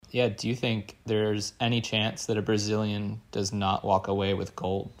Yeah, do you think there's any chance that a Brazilian does not walk away with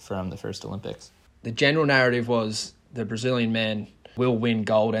gold from the first Olympics? The general narrative was the Brazilian men will win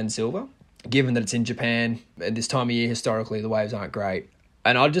gold and silver, given that it's in Japan. At this time of year, historically, the waves aren't great.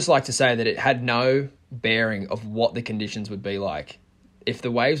 And I'd just like to say that it had no bearing of what the conditions would be like. If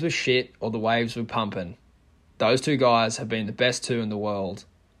the waves were shit or the waves were pumping, those two guys have been the best two in the world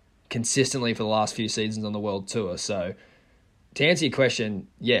consistently for the last few seasons on the world tour. So to answer your question,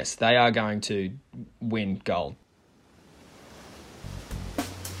 yes, they are going to win gold.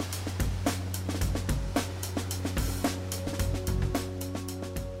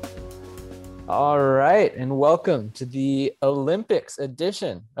 All right, and welcome to the Olympics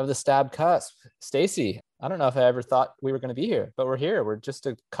edition of the Stab Cusp. Stacey, I don't know if I ever thought we were going to be here, but we're here. We're just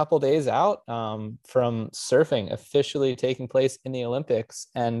a couple days out from surfing officially taking place in the Olympics,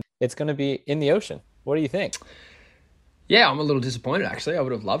 and it's going to be in the ocean. What do you think? Yeah, I'm a little disappointed, actually. I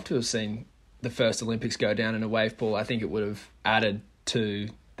would have loved to have seen the first Olympics go down in a wave pool. I think it would have added to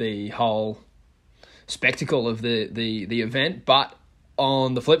the whole spectacle of the event. But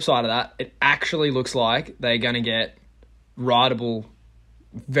on the flip side of that, it actually looks like they're going to get rideable,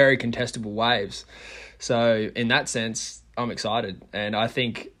 very contestable waves. So in that sense, I'm excited. And I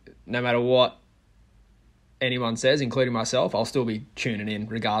think no matter what anyone says, including myself, I'll still be tuning in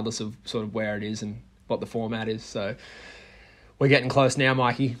regardless of sort of where it is and what the format is. So we're getting close now,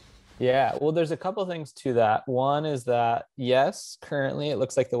 Mikey. Yeah, well, there's a couple things to that. One is that, yes, currently it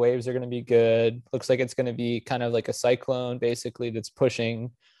looks like the waves are going to be good. Looks like it's going to be kind of like a cyclone, basically, that's pushing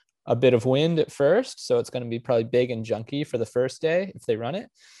a bit of wind at first. So it's going to be probably big and junky for the first day if they run it.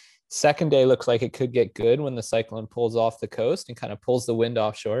 Second day looks like it could get good when the cyclone pulls off the coast and kind of pulls the wind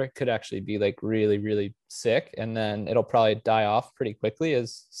offshore. It could actually be like really, really sick. And then it'll probably die off pretty quickly,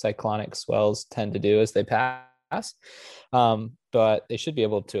 as cyclonic swells tend to do as they pass. But they should be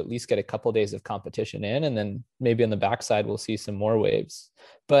able to at least get a couple of days of competition in, and then maybe on the backside we'll see some more waves.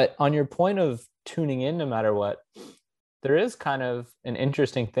 But on your point of tuning in no matter what, there is kind of an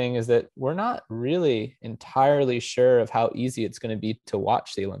interesting thing is that we're not really entirely sure of how easy it's going to be to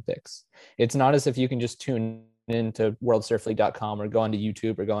watch the Olympics. It's not as if you can just tune into worldsurfleague.com or go onto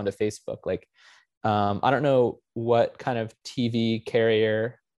YouTube or go onto Facebook. Like, I don't know what kind of TV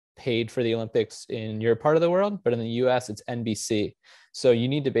carrier paid for the Olympics in your part of the world, but in the US, it's NBC. So you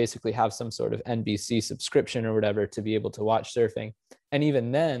need to basically have some sort of NBC subscription or whatever to be able to watch surfing. And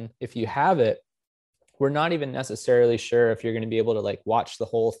even then, if you have it, we're not even necessarily sure if you're going to be able to like watch the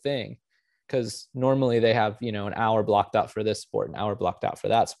whole thing, because normally they have, you know, an hour blocked out for this sport, an hour blocked out for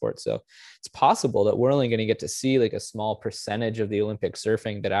that sport. So it's possible that we're only going to get to see like a small percentage of the Olympic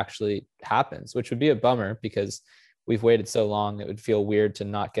surfing that actually happens, which would be a bummer because we've waited so long. It would feel weird to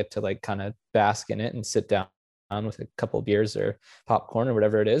not get to like kind of bask in it and sit down with a couple of beers or popcorn or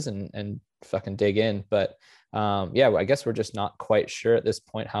whatever it is and fucking dig in. But yeah, I guess we're just not quite sure at this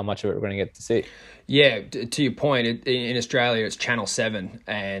point how much of it we're going to get to see. Yeah, to your point, in Australia, it's Channel 7,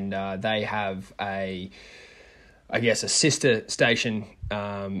 and they have I guess, a sister station,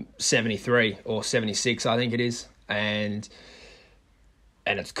 73 or 76, I think it is. And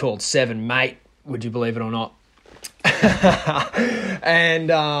it's called 7 Mate, would you believe it or not?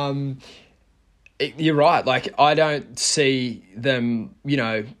 And you're right. Like, I don't see them, you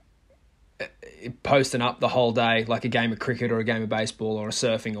know, posting up the whole day like a game of cricket or a game of baseball or a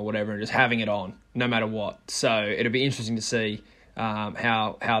surfing or whatever and just having it on no matter what. So it'll be interesting to see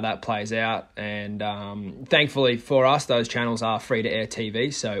how that plays out. And thankfully for us, those channels are free to air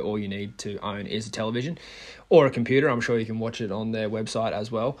TV. So all you need to own is a television or a computer. I'm sure you can watch it on their website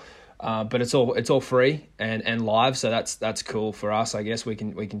as well. But it's all free and live, so that's cool for us. I guess we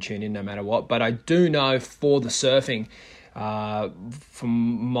can tune in no matter what. But I do know for the surfing, from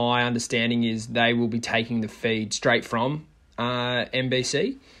my understanding, is they will be taking the feed straight from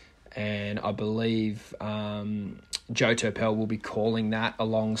NBC, and I believe Joe Turpel will be calling that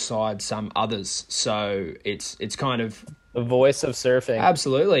alongside some others. So it's kind of the voice of surfing.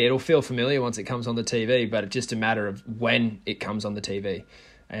 Absolutely, it'll feel familiar once it comes on the TV, but it's just a matter of when it comes on the TV.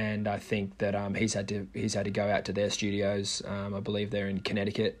 And I think that he's had to go out to their studios. I believe they're in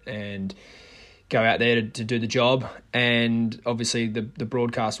Connecticut, and go out there to do the job. And obviously the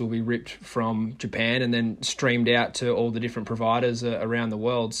broadcast will be ripped from Japan and then streamed out to all the different providers around the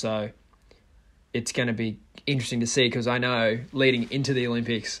world. So it's going to be interesting to see, because I know leading into the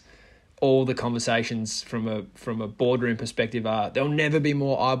Olympics, all the conversations from a boardroom perspective are there'll never be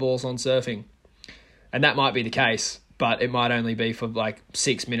more eyeballs on surfing, and that might be the case. But it might only be for like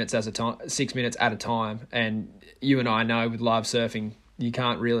 6 minutes at a time. And you and I know with live surfing, you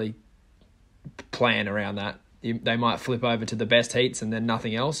can't really plan around that. They might flip over to the best heats and then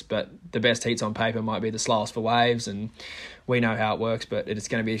nothing else, but the best heats on paper might be the slowest for waves, and we know how it works, but it's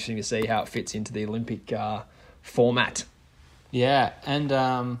going to be interesting to see how it fits into the Olympic format. Yeah, and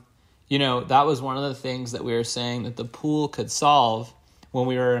that was one of the things that we were saying that the pool could solve when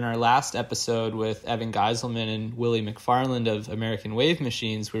we were in our last episode with Evan Geiselman and Willie McFarland of American Wave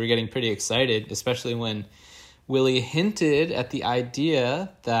Machines. We were getting pretty excited, especially when Willie hinted at the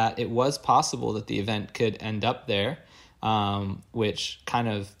idea that it was possible that the event could end up there, which kind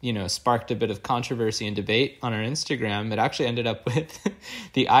of, sparked a bit of controversy and debate on our Instagram. It actually ended up with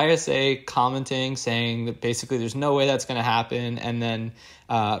the ISA commenting, saying that basically there's no way that's going to happen. And then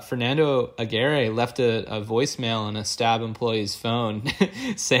Fernando Aguirre left a voicemail on a Stab employee's phone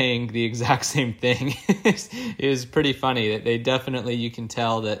saying the exact same thing. It was pretty funny that they definitely, you can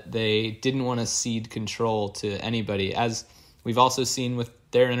tell that they didn't want to cede control to anybody, as we've also seen with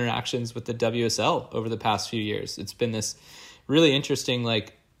their interactions with the WSL over the past few years. It's been this really interesting,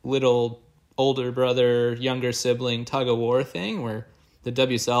 little older brother, younger sibling tug of war thing, where the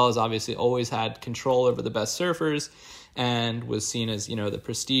WSL has obviously always had control over the best surfers and was seen as, the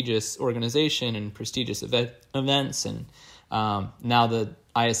prestigious organization and prestigious events. And now the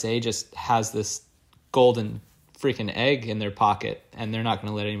ISA just has this golden freaking egg in their pocket, and they're not going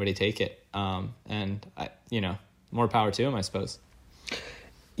to let anybody take it. More power to him, I suppose.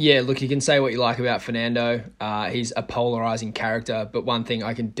 Yeah, look, you can say what you like about Fernando. He's a polarizing character, but one thing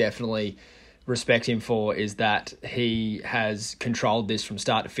I can definitely respect him for is that he has controlled this from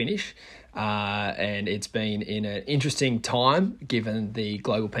start to finish. And it's been in an interesting time given the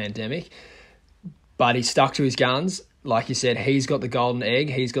global pandemic. But he stuck to his guns. Like you said, he's got the golden egg,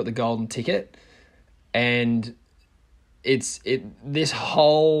 he's got the golden ticket. And this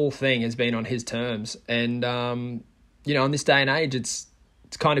whole thing has been on his terms. And, in this day and age, it's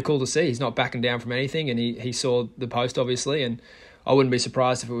kind of cool to see. He's not backing down from anything, and he saw the post, obviously, and I wouldn't be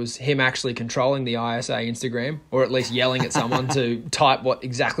surprised if it was him actually controlling the ISA Instagram, or at least yelling at someone to type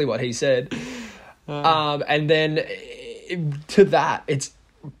exactly what he said. And then to that, it's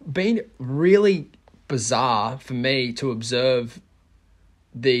been really bizarre for me to observe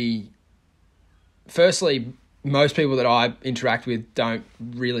firstly, most people that I interact with don't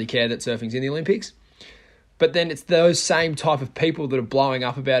really care that surfing's in the Olympics. But then it's those same type of people that are blowing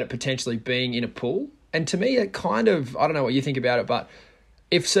up about it potentially being in a pool. And to me, it kind of, I don't know what you think about it, but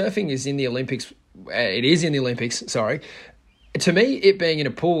if surfing is in the Olympics, it is in the Olympics, sorry. To me, it being in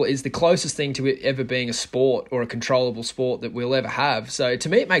a pool is the closest thing to it ever being a sport or a controllable sport that we'll ever have. So to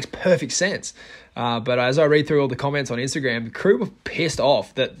me, it makes perfect sense. But as I read through all the comments on Instagram, the crew were pissed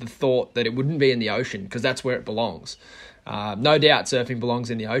off that the thought that it wouldn't be in the ocean because that's where it belongs. No doubt surfing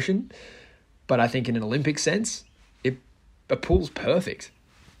belongs in the ocean. But I think in an Olympic sense, a pool's perfect.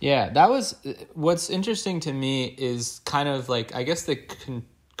 Yeah, that was what's interesting to me is kind of I guess the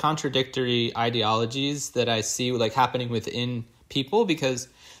contradictory ideologies that I see happening within people, because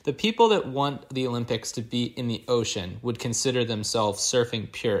the people that want the Olympics to be in the ocean would consider themselves surfing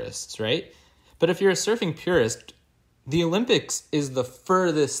purists, right? But if you're a surfing purist, the Olympics is the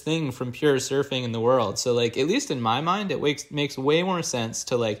furthest thing from pure surfing in the world. So at least in my mind, it makes way more sense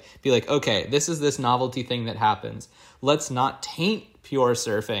to be okay, this is this novelty thing that happens. Let's not taint pure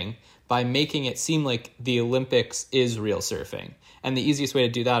surfing by making it seem like the Olympics is real surfing. And the easiest way to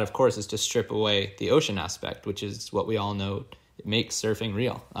do that, of course, is to strip away the ocean aspect, which is what we all know makes surfing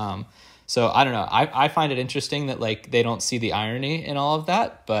real. So I don't know. I find it interesting that they don't see the irony in all of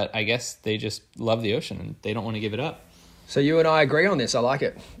that, but I guess they just love the ocean and they don't want to give it up. So you and I agree on this. I like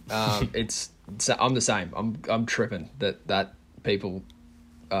it. I'm the same. I'm tripping that people.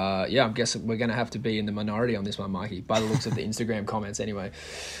 I'm guessing we're going to have to be in the minority on this one, Mikey, by the looks of the Instagram comments, anyway.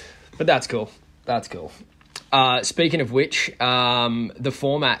 But that's cool. That's cool. Speaking of which, the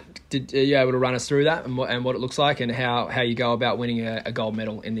format. Are you able to run us through that and what it looks like and how you go about winning a gold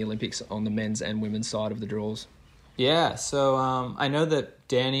medal in the Olympics on the men's and women's side of the draws? Yeah, so I know that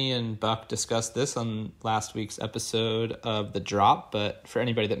Danny and Buck discussed this on last week's episode of The Drop, but for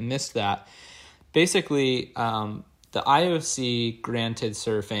anybody that missed that, basically the IOC granted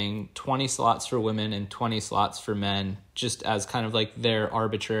surfing 20 slots for women and 20 slots for men, just as kind of their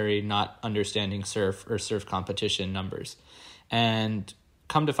arbitrary not understanding surf or surf competition numbers. And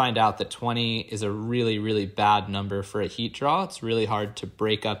come to find out that 20 is a really, really bad number for a heat draw. It's really hard to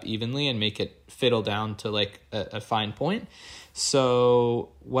break up evenly and make it fiddle down to a fine point. So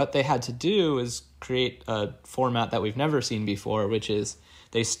what they had to do is create a format that we've never seen before, which is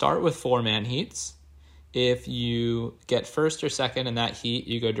they start with 4-man heats. If you get first or second in that heat,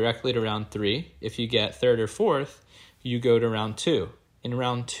 you go directly to round 3. If you get third or fourth, you go to round 2. In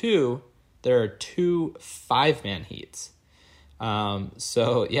round 2, there are 2 5-man heats.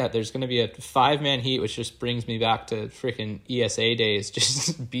 So yeah, there's going to be a 5-man heat, which just brings me back to freaking ESA days.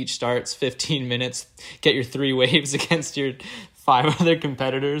 Just beach starts, 15 minutes, get your 3 waves against your 5 other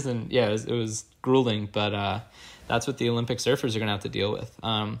competitors. And yeah, it was grueling, but that's what the Olympic surfers are going to have to deal with.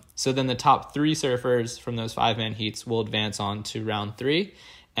 So then the top 3 surfers from those 5-man heats will advance on to round 3,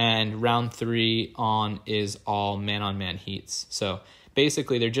 and round 3 on is all man-on-man heats. So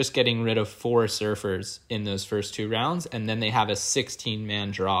basically, they're just getting rid of 4 surfers in those first 2 rounds, and then they have a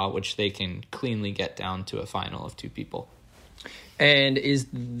 16-man draw, which they can cleanly get down to a final of 2 people. And is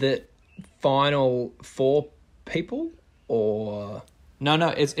the final 4 people, or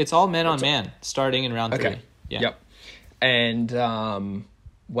No, it's all man on man starting in round 3. okay? Yep. And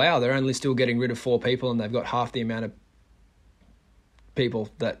wow, they're only still getting rid of 4 people, and they've got half the amount of people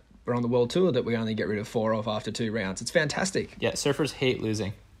that are on the world tour that we only get rid of 4 of after 2 rounds. It's fantastic. Yeah, surfers hate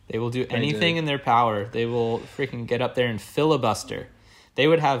losing. They will do anything in their power. They will freaking get up there and filibuster. They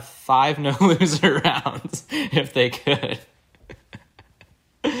would have 5 no-loser rounds if they could.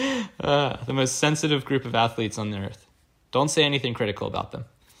 The most sensitive group of athletes on the earth. Don't say anything critical about them.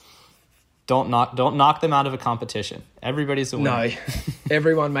 Don't knock them out of a competition. Everybody's a winner. No,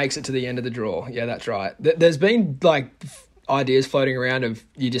 everyone makes it to the end of the draw. Yeah, that's right. There's been ideas floating around of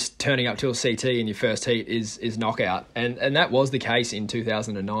you just turning up to a CT in your first heat is knockout, and that was the case in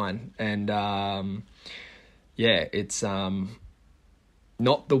 2009. And it's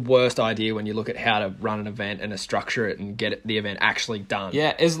not the worst idea when you look at how to run an event and to structure it and get the event actually done.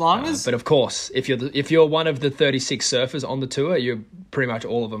 Yeah, as long as. But of course, if you're one of the 36 surfers on the tour, you're pretty much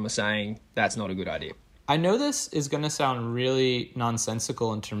all of them are saying that's not a good idea. I know this is going to sound really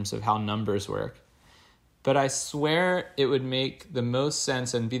nonsensical in terms of how numbers work, but I swear it would make the most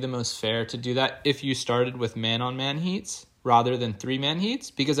sense and be the most fair to do that if you started with man-on-man heats rather than 3-man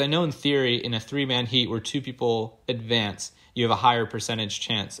heats. Because I know in theory, in a 3-man heat where 2 people advance, you have a higher percentage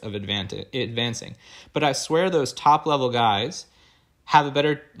chance of advancing. But I swear those top-level guys have a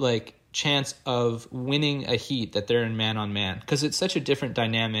better chance of winning a heat that they're in man-on-man, because it's such a different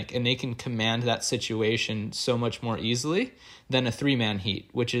dynamic and they can command that situation so much more easily than a 3-man heat,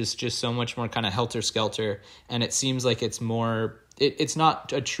 which is just so much more kind of helter-skelter, and it seems like it's more it's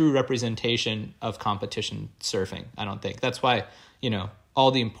not a true representation of competition surfing, I don't think. That's why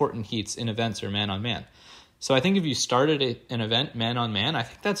all the important heats in events are man-on-man. So I think if you started an event man-on-man, I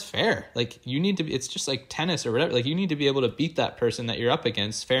think that's fair. You need to be, it's just like tennis or whatever. You need to be able to beat that person that you're up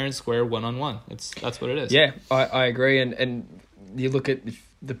against fair and square, one-on-one. That's what it is. Yeah, I agree. And you look at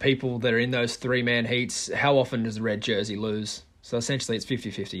the people that are in those 3-man heats, how often does the red jersey lose? So essentially it's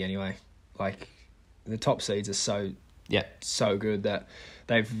 50-50 anyway. The top seeds are so good that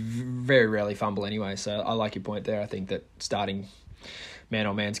they very rarely fumble anyway. So I like your point there. I think that starting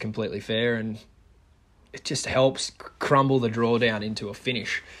man-on-man is completely fair, and it just helps crumble the drawdown into a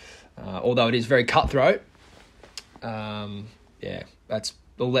finish. Although it is very cutthroat. We'll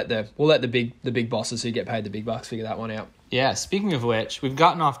let the big bosses who get paid the big bucks figure that one out. Yeah, speaking of which, we've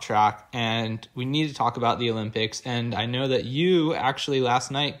gotten off track and we need to talk about the Olympics. And I know that you actually last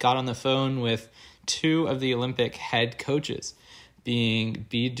night got on the phone with 2 of the Olympic head coaches, being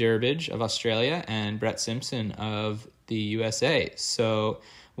Bede Durbridge of Australia and Brett Simpson of the USA. So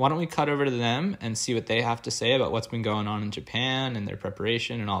why don't we cut over to them and see what they have to say about what's been going on in Japan and their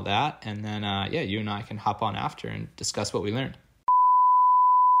preparation and all that. And then, you and I can hop on after and discuss what we learned.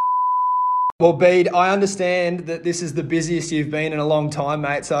 Well, Bede, I understand that this is the busiest you've been in a long time,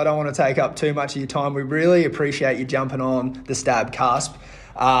 mate, so I don't want to take up too much of your time. We really appreciate you jumping on the Stab Cusp.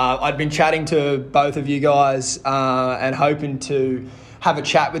 I'd been chatting to both of you guys and hoping to have a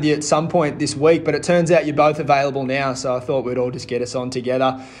chat with you at some point this week, but it turns out you're both available now, so I thought we'd all just get us on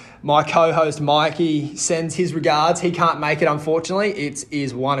together. My co-host Mikey sends his regards. He can't make it, unfortunately. It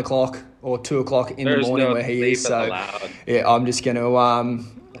is 1 o'clock or 2 o'clock in the morning where he is. So yeah, I'm just going to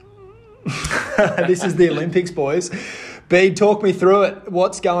this is the Olympics, boys. Bede, talk me through it.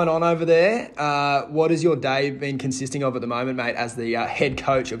 What's going on over there? What has your day been consisting of at the moment, mate, as the head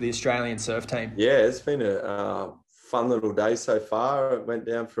coach of the Australian surf team? Yeah, it's been a fun little day so far. I went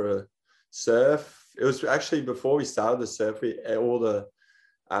down for a surf. It was actually before we started the surf, all the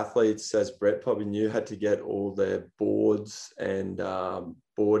athletes, as Brett probably knew, had to get all their boards and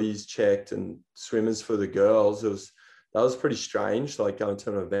boardies checked, and swimmers for the girls. That was pretty strange, going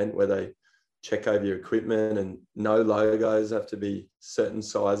to an event where they check over your equipment and no logos have to be certain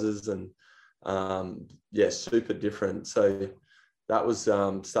sizes, and super different. So that was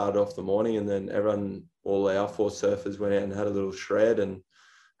started off the morning, and then all our 4 surfers went out and had a little shred and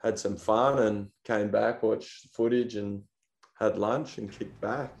had some fun and came back, watched footage and had lunch and kicked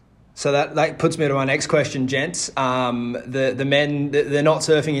back. So that puts me to my next question, gents. The men, they're not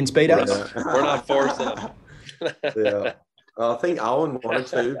surfing in Speedos? We're not forcing them. Yeah. I think Owen wanted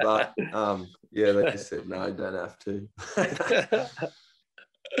to, but they said no, don't have to.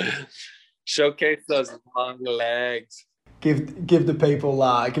 Showcase those long legs. Give the people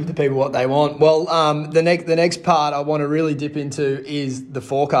what they want. Well, the next part I want to really dip into is the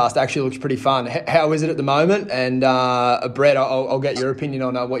forecast. Actually, looks pretty fun. How is it at the moment? And Brett, I'll get your opinion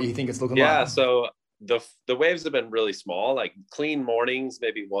on what you think it's looking like. Yeah, so the waves have been really small, like clean mornings,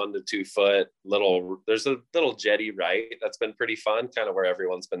 maybe 1 to 2 foot. There's a little jetty, right? That's been pretty fun, kind of where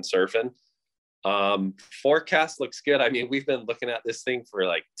everyone's been surfing. Forecast looks good. I mean, we've been looking at this thing for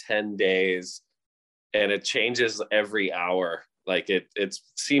like 10 days. And it changes every hour. Like it's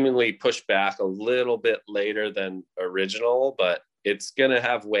seemingly pushed back a little bit later than original, but it's going to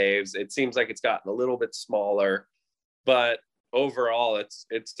have waves. It seems like it's gotten a little bit smaller, but overall it's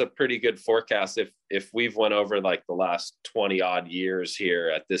a pretty good forecast. If we've went over like the last 20 odd years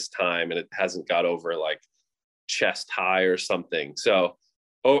here at this time, and it hasn't got over like chest high or something. So,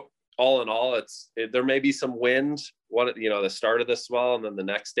 all in all, there may be some wind, the start of the swell, and then the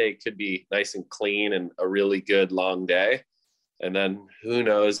next day could be nice and clean and a really good long day. And then who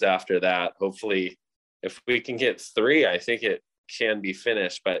knows after that. Hopefully, if we can get 3, I think it can be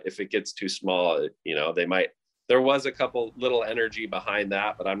finished. But if it gets too small, they might. There was a couple little energy behind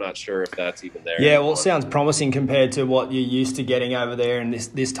that, but I'm not sure if that's even there. Yeah, well, it sounds promising compared to what you're used to getting over there in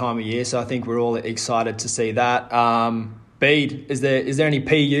this time of year. So I think we're all excited to see that. Bede, is there any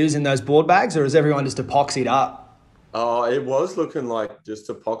PUs in those board bags, or is everyone just epoxied up? Oh, it was looking like just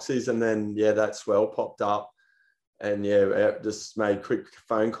epoxies, and then that swell popped up, and just made quick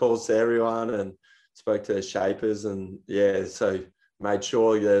phone calls to everyone and spoke to the shapers, and so made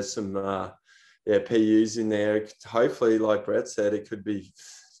sure there's some PUs in there. Hopefully, like Brett said, it could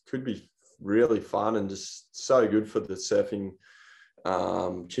be really fun and just so good for the surfing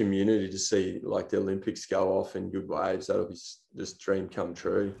community to see like the Olympics go off in good waves. That'll be just dream come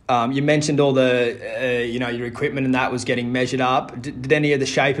true. You mentioned all the your equipment and that was getting measured up. Did any of the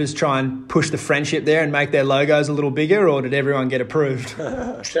shapers try and push the friendship there and make their logos a little bigger, or did everyone get approved?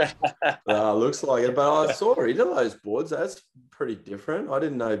 Looks like it, but I saw each of those boards. That's pretty different. I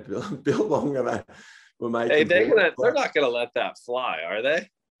didn't know Bill Long were making. Hey, they're not going to let that fly, are they?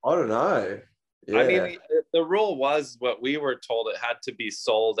 I don't know. Yeah. I mean, the rule was what we were told, it had to be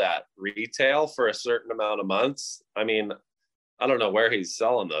sold at retail for a certain amount of months. I mean, I don't know where he's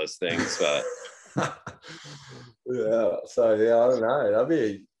selling those things, but So I don't know.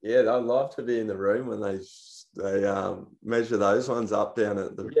 I'd love to be in the room when they measure those ones up down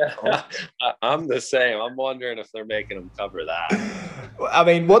at the. Yeah, I'm the same. I'm wondering if they're making them cover that. I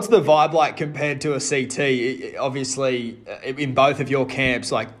mean, what's the vibe like compared to a CT? Obviously, in both of your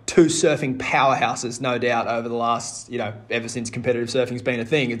camps, like 2 surfing powerhouses, no doubt, over the last, ever since competitive surfing's been a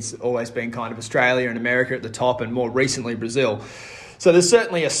thing. It's always been kind of Australia and America at the top, and more recently Brazil. So there's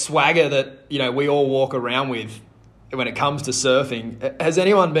certainly a swagger that, we all walk around with when it comes to surfing. Has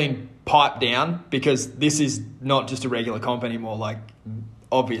anyone been piped down? Because this is not just a regular comp anymore. Like,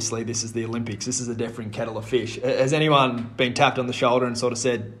 obviously, this is the Olympics. This is a different kettle of fish. Has anyone been tapped on the shoulder and sort of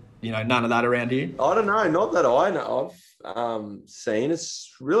said, none of that around here? I don't know. Not that I know of. Seen.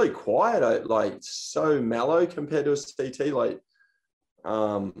 It's really quiet. Like, so mellow compared to a CT. Like,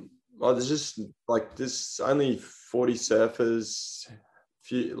 there's just like there's only 40 surfers.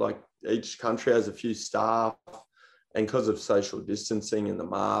 Few, like, each country has a few staff, and because of social distancing and the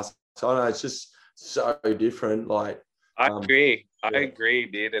mask, so I know it's just so different. Like, I agree. I agree,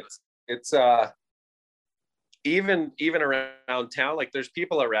 dude. It's even around town, like there's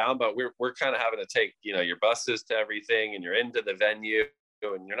people around, but we're kind of having to take, your buses to everything, and you're into the venue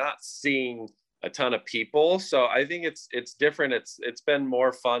and you're not seeing a ton of people. So I think it's different. It's been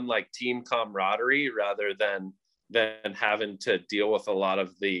more fun, like team camaraderie, rather than having to deal with a lot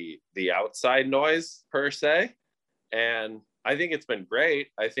of the outside noise per se. And I think it's been great.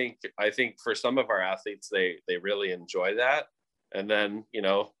 I think for some of our athletes, they really enjoy that. And then,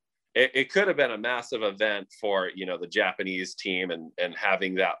 it could have been a massive event for, the Japanese team and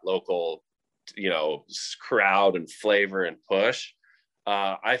having that local, crowd and flavor and push.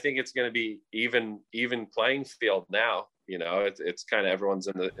 I think it's going to be even playing field now. It's kind of everyone's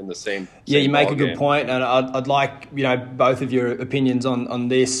in the same. Yeah, you make a good game. point, and I'd like both of your opinions on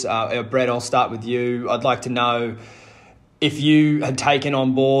this. Brett, I'll start with you. I'd like to know if you had taken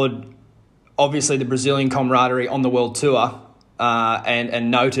on board, obviously, the Brazilian camaraderie on the World Tour,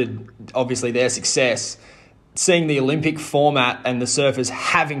 and noted obviously their success. Seeing the Olympic format and the surfers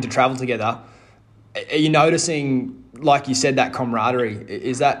having to travel together, Are you noticing, like you said, that camaraderie?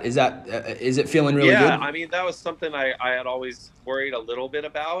 Is it feeling really good? Yeah, I mean, that was something I had always worried a little bit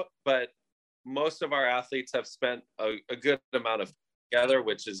about, but most of our athletes have spent a good amount of together,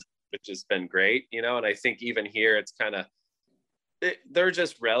 which has been great, you know. And I think even here, it's kind of they're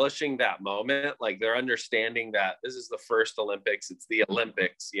just relishing that moment, like they're understanding that this is the first Olympics, it's the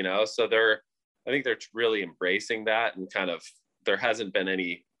Olympics, you know. So I think they're really embracing that, and kind of there hasn't been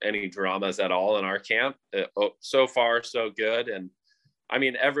any dramas at all in our camp. So far, so good. And I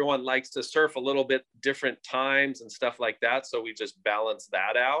mean, everyone likes to surf a little bit different times and stuff like that. So we just balance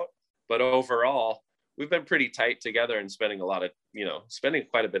that out. But overall, we've been pretty tight together and spending quite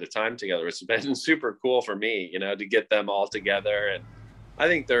a bit of time together. It's been super cool for me, you know, to get them all together. And I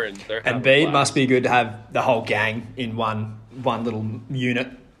think they're and Bede must be good to have the whole gang in one little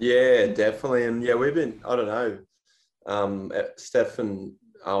unit. Yeah, definitely. And yeah, we've been, I don't know, Steph and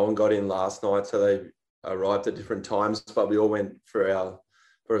Owen got in last night, so they arrived at different times, but we all went for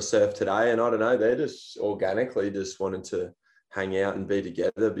a surf today. And I don't know, they just organically just wanted to hang out and be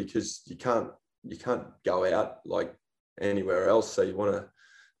together, because you can't go out like anywhere else. So you want to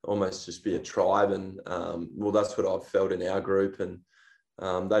almost just be a tribe. And well, that's what I've felt in our group. And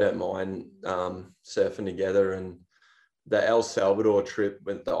they don't mind surfing together. And the El Salvador trip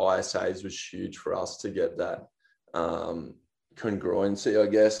with the ISAs was huge for us to get that congruency, I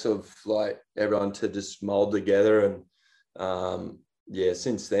guess, of like everyone to just mold together. And yeah,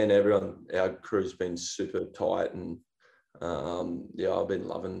 since then, our crew's been super tight. And yeah, I've been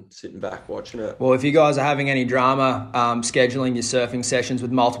loving sitting back watching it. Well, if you guys are having any drama scheduling your surfing sessions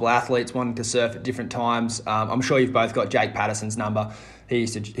with multiple athletes wanting to surf at different times, I'm sure you've both got Jake Patterson's number. He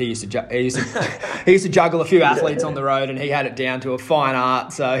used to juggle a few athletes on the road, and he had it down to a fine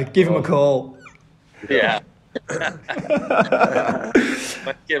art. So give him a call. Yeah.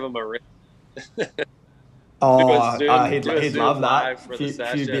 Might give him a ring. He'd love that.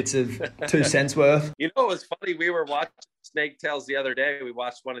 Few bits of 2 cents worth. You know, it was funny. We were watching Snake Tales the other day. We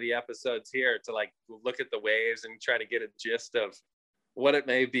watched one of the episodes here to like look at the waves and try to get a gist of what it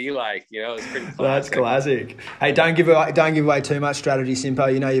may be like. You know, it's pretty classic. That's classic. Hey, don't give away too much strategy,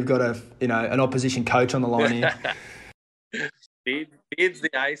 Simpo. You know you've got an opposition coach on the line here. Bede's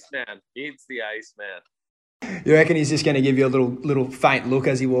the Iceman. Bede's the Iceman. You reckon he's just going to give you a little faint look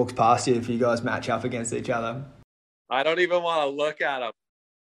as he walks past you if you guys match up against each other? I don't even want to look at him.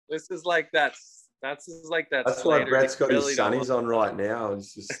 This is like that. That's why Brett's got his sunnies on right now.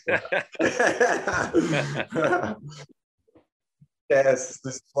 It's just yes,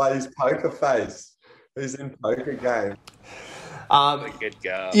 displays poker face. He's in poker game. Good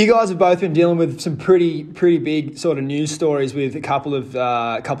go. You guys have both been dealing with some pretty big sort of news stories with a couple of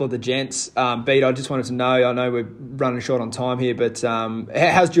the gents. Bede, I just wanted to know. I know we're running short on time here, but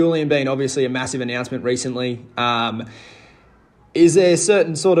how's Julian been? Obviously, a massive announcement recently. Is there a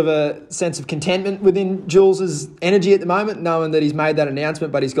certain sort of a sense of contentment within Jules's energy at the moment, knowing that he's made that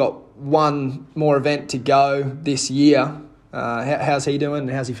announcement, but he's got one more event to go this year? How's he doing?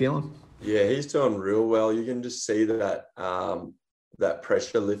 How's he feeling? Yeah, he's doing real well. You can just see that that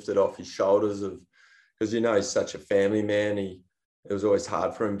pressure lifted off his shoulders because he's such a family man. It was always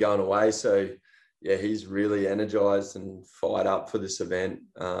hard for him going away. So yeah, he's really energized and fired up for this event,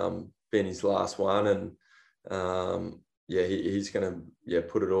 being his last one. And yeah, he's going to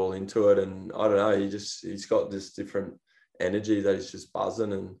put it all into it. And I don't know, he's got this different energy that he's just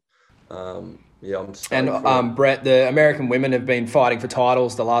buzzing. And yeah, I'm stoked. And Brett, the American women have been fighting for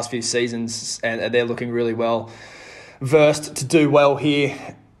titles the last few seasons, and they're looking really well versed to do well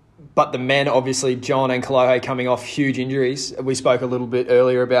here. But the men, obviously, John and Kolohe coming off huge injuries. We spoke a little bit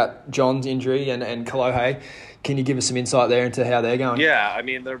earlier about John's injury and Kolohe. Can you give us some insight there into how they're going? Yeah, I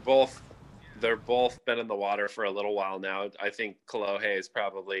mean, they're both been in the water for a little while now. I think Kolohe is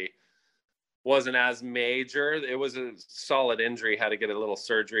probably wasn't as major. It was a solid injury, had to get a little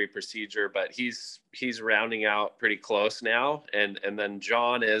surgery procedure, but he's rounding out pretty close now. And then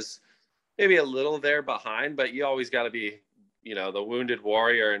John is maybe a little there behind, but you always got to be, the wounded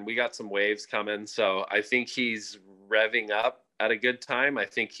warrior, and we got some waves coming. So I think he's revving up at a good time. I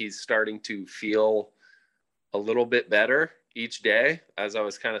think he's starting to feel a little bit better each day, as I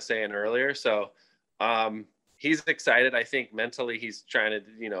was kind of saying earlier. So he's excited. I think mentally he's trying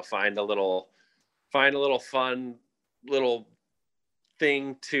to, find a little fun little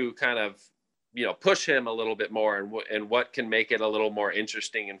thing to kind of, push him a little bit more and what can make it a little more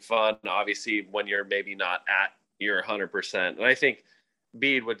interesting and fun. Obviously, when you're maybe not at your 100%. And I think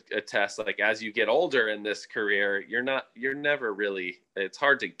Bede would attest, like, as you get older in this career, you're never really, it's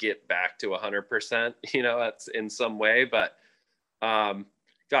hard to get back to 100%, that's in some way, but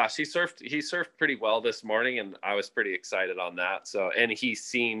gosh, he surfed pretty well this morning, and I was pretty excited on that. So, and he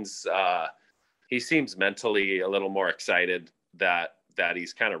seems mentally a little more excited that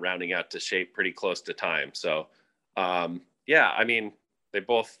he's kind of rounding out to shape pretty close to time. So, yeah, I mean, they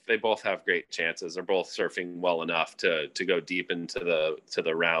both have great chances. They're both surfing well enough to go deep into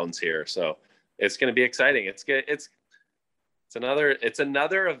the rounds here. So it's going to be exciting. It's another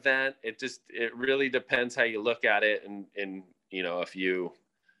event. It really depends how you look at it. And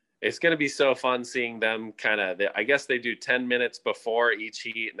it's going to be so fun seeing them I guess they do 10 minutes before each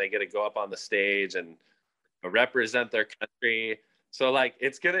heat, and they get to go up on the stage and represent their country. So like,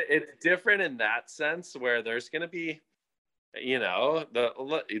 it's different in that sense, where there's going to be,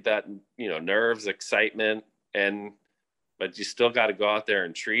 nerves, excitement, but you still got to go out there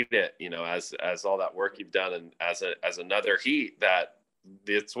and treat it, as all that work you've done, and as another heat, that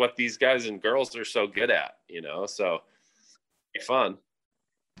it's what these guys and girls are so good at, so it'll be fun.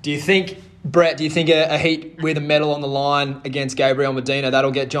 Do you think, Brett, a heat with a medal on the line against Gabriel Medina,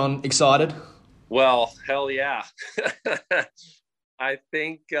 that'll get John excited? Well, hell yeah. I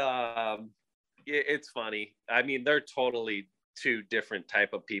think it's funny. I mean, they're totally two different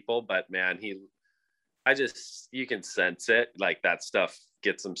type of people, but man, you can sense it. Like, that stuff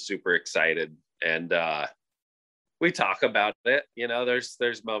gets him super excited. And we talk about it,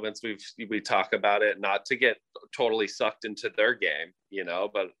 there's moments we talk about it, not to get totally sucked into their game,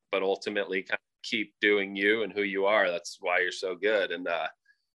 but ultimately kind of keep doing you and who you are. That's why you're so good. And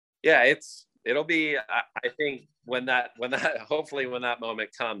yeah, it'll be, I think hopefully when that moment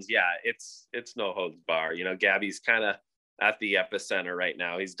comes, yeah, it's no holds bar. Gabby's kind of at the epicenter right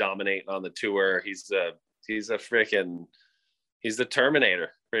now. He's dominating on the tour. He's the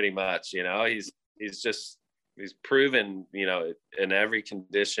Terminator pretty much, he's proven, in every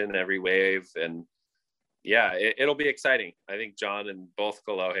condition, every wave. And yeah, it'll be exciting. I think John and both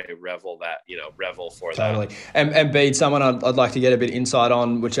Kolohe revel for totally. that. And Bede, someone I'd like to get a bit insight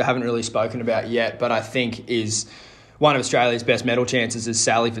on, which I haven't really spoken about yet, but I think is one of Australia's best medal chances, is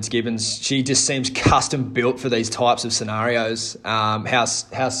Sally Fitzgibbons. She just seems custom built for these types of scenarios.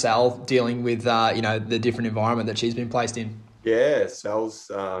 How's Sal dealing with the different environment that she's been placed in? Yeah, Sal's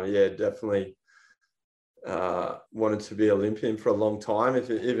definitely wanted to be Olympian for a long time,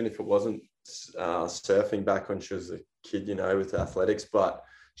 even if it wasn't surfing back when she was a kid, with athletics. But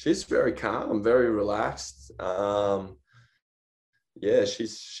she's very calm, very relaxed.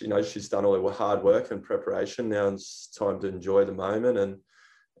 She knows she's done all her hard work and preparation. Now it's time to enjoy the moment.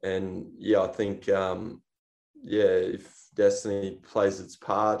 And I think if destiny plays its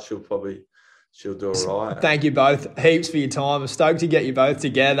part, she'll do all right. Thank you both heaps for your time. I'm stoked to get you both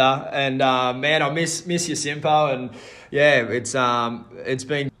together. And man, I miss your Simpo. And yeah, it's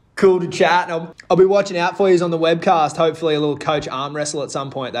been cool to chat. And I'll be watching out for you on the webcast. Hopefully a little coach arm wrestle at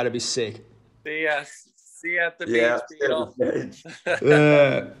some point. That'd be sick. See you at the beach, Beetle.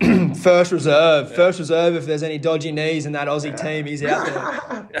 First reserve. If there's any dodgy knees in that Aussie team, he's out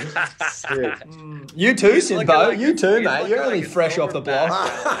there. You too, Simpo. Like you too, mate. You're only fresh off the block.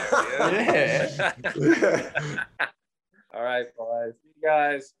 Yeah. All right, boys. See you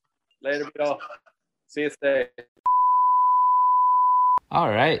guys. Later, Beetle. See you today. All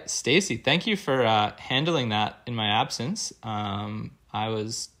right, Stacey, thank you for handling that in my absence. I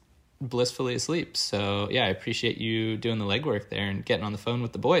was blissfully asleep. So yeah, I appreciate you doing the legwork there and getting on the phone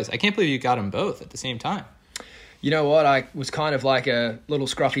with the boys. I can't believe you got them both at the same time. You know what? I was kind of like a little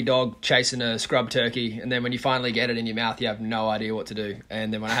scruffy dog chasing a scrub turkey, and then when you finally get it in your mouth, you have no idea what to do.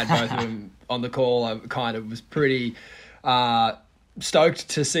 And then when I had both of them on the call, I kind of was pretty stoked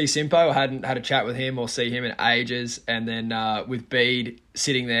to see Simpo. I hadn't had a chat with him or see him in ages. And then with Bede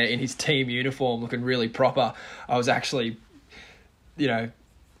sitting there in his team uniform looking really proper, I was actually,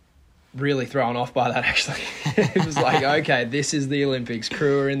 really thrown off by that, actually. It was like, okay, this is the Olympics.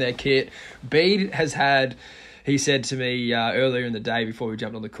 Crew are in their kit. Bede has had, he said to me earlier in the day before we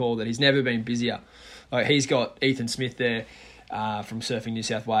jumped on the call, that he's never been busier. Like, he's got Ethan Smith there from Surfing New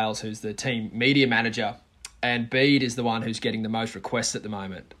South Wales, who's the team media manager, and Bede is the one who's getting the most requests at the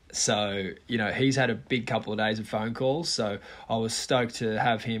moment. So, he's had a big couple of days of phone calls, so I was stoked to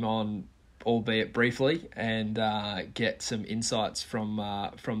have him on, albeit briefly, and get some insights from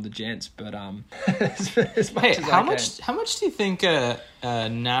the gents. But as much as how much do you think a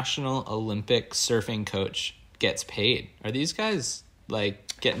National Olympic surfing coach gets paid? Are these guys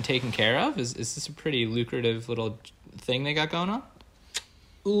like getting taken care of? Is this a pretty lucrative little thing they got going on?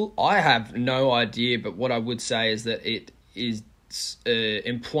 I have no idea, but what I would say is that it is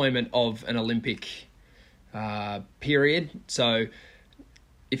employment of an Olympic period. So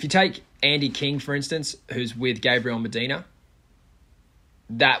if you take Andy King, for instance, who's with Gabriel Medina,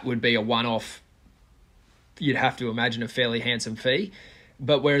 that would be a one-off. You'd have to imagine a fairly handsome fee.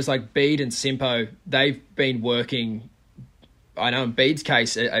 But whereas like Bede and Simpo, they've been working, I know in Bede's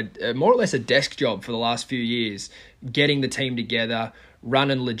case, a more or less a desk job for the last few years, getting the team together,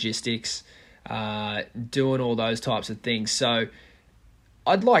 running logistics, doing all those types of things. So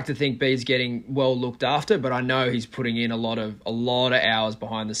I'd like to think Bede's getting well looked after, but I know he's putting in a lot of hours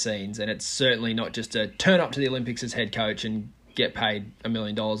behind the scenes, and it's certainly not just to turn up to the Olympics as head coach and get paid $1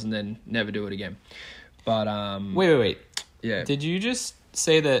 million and then never do it again. But wait. Yeah. Did you just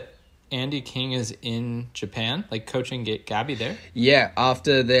say that Andy King is in Japan, like coaching Gabby there? Yeah,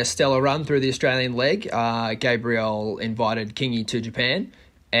 after their stellar run through the Australian leg, Gabriel invited Kingy to Japan,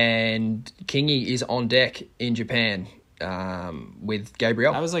 and Kingy is on deck in Japan with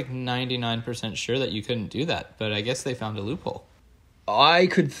Gabriel. I was like 99% sure that you couldn't do that, but I guess they found a loophole. I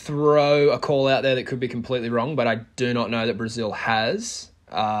could throw a call out there that could be completely wrong, but I do not know that Brazil has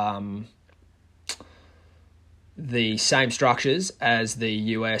the same structures as the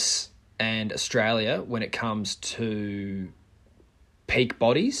US and Australia when it comes to peak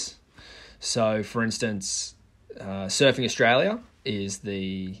bodies. So, for instance, Surfing Australia is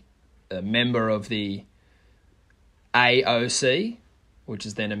the member of the AOC, which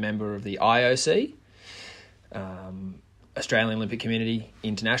is then a member of the IOC, Australian Olympic Committee,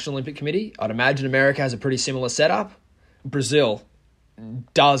 International Olympic Committee. I'd imagine America has a pretty similar setup. Brazil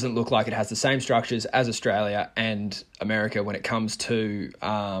doesn't look like it has the same structures as Australia and America when it comes to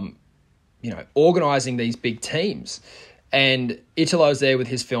organising these big teams. And Italo's there with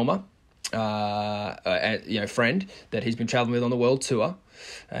his filmer, friend that he's been traveling with on the world tour,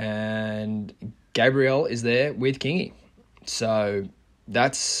 and Gabriel is there with Kingy. So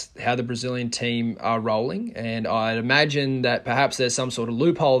that's how the Brazilian team are rolling, and I'd imagine that perhaps there's some sort of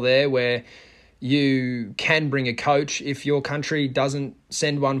loophole there where you can bring a coach if your country doesn't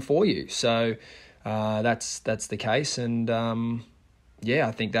send one for you. So that's the case, and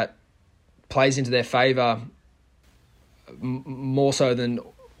I think that plays into their favour more so than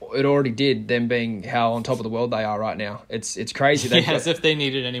it already did, them being how on top of the world they are right now. It's crazy. As if they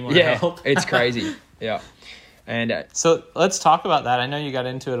needed any more help. It's crazy. Yeah. And so let's talk about that. I know you got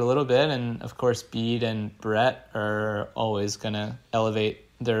into it a little bit, and of course Bede and Brett are always going to elevate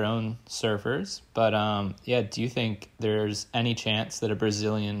their own surfers. But do you think there's any chance that a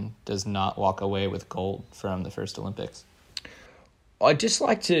Brazilian does not walk away with gold from the first Olympics? I'd just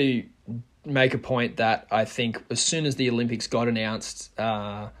like to make a point that I think as soon as the Olympics got announced,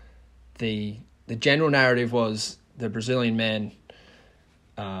 the general narrative was the Brazilian men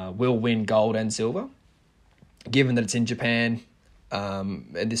will win gold and silver. Given that it's in Japan,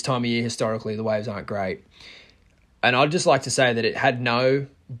 at this time of year, historically, the waves aren't great. And I'd just like to say that it had no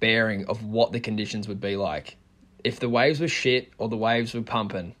bearing of what the conditions would be like. If the waves were shit or the waves were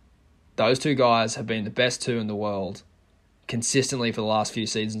pumping, those two guys have been the best two in the world consistently for the last few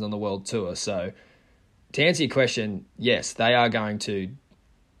seasons on the world tour. So to answer your question, yes, they are going to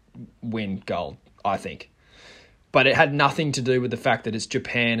win gold, I think. But it had nothing to do with the fact that it's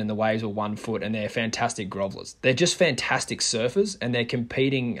Japan and the waves are 1 foot and they're fantastic grovelers. They're just fantastic surfers, and they're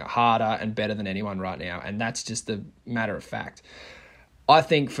competing harder and better than anyone right now. And that's just the matter of fact. I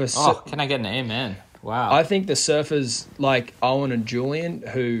think can I get an amen? Wow. I think the surfers like Owen and Julian,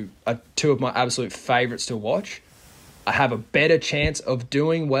 who are two of my absolute favourites to watch, have a better chance of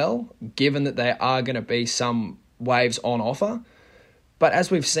doing well, given that there are going to be some waves on offer. But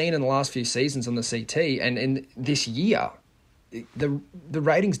as we've seen in the last few seasons on the CT and in this year, the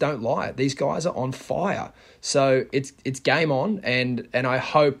ratings don't lie. These guys are on fire. So it's game on, and I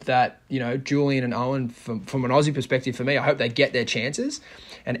hope that, Julian and Owen, from an Aussie perspective for me, I hope they get their chances,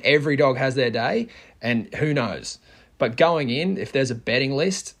 and every dog has their day, and who knows. But going in, if there's a betting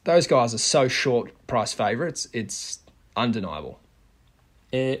list, those guys are so short price favourites, it's undeniable.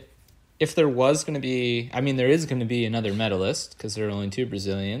 If there was going to be, there is going to be another medalist because there are only two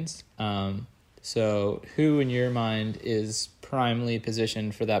Brazilians. So who in your mind is primely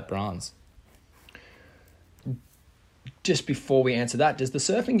positioned for that bronze? Just before we answer that, does the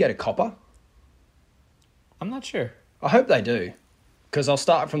surfing get a copper? I'm not sure. I hope they do, because I'll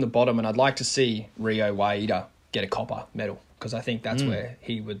start from the bottom, and I'd like to see Rio Waida get a copper medal, because I think that's where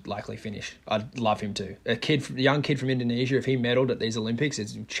he would likely finish. I'd love him to. A young kid from Indonesia, if he medalled at these Olympics,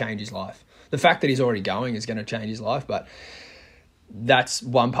 it would change his life. The fact that he's already going is going to change his life, but that's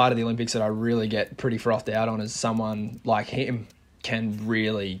one part of the Olympics that I really get pretty frothed out on, is someone like him can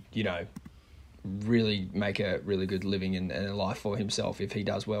really, really make a really good living and a life for himself if he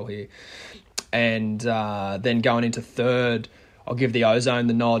does well here. And then going into third, I'll give the Ozone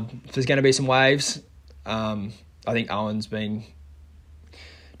the nod. If there's going to be some waves, I think Owen's been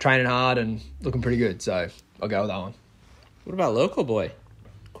training hard and looking pretty good. So I'll go with that one. What about local boy,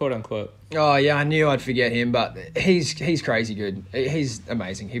 quote unquote? Oh yeah, I knew I'd forget him, but he's crazy good. He's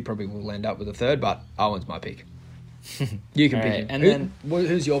amazing. He probably will end up with a third, but Owen's my pick. You can pick him. And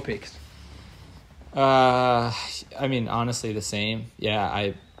who's your picks? I mean, honestly, the same.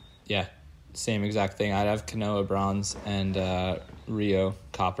 Yeah, same exact thing. I'd have Kanoa bronze and Rio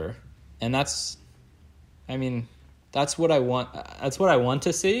copper, and that's what I want. That's what I want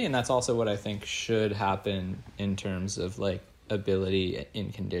to see, and that's also what I think should happen in terms of like ability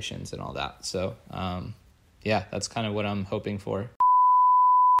in conditions and all that. So, that's kind of what I'm hoping for.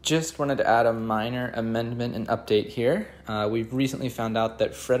 Just wanted to add a minor amendment and update here. We've recently found out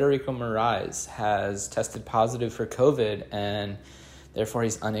that Frederico Moraes has tested positive for COVID, and therefore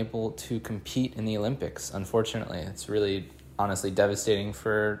he's unable to compete in the Olympics, unfortunately. It's really honestly devastating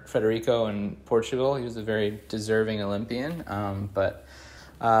for Frederico and Portugal. He was a very deserving Olympian. But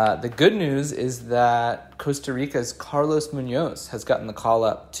the good news is that Costa Rica's Carlos Munoz has gotten the call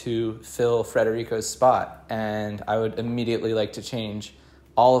up to fill Frederico's spot, and I would immediately like to change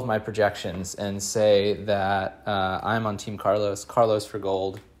all of my projections and say that I'm on Team Carlos. Carlos for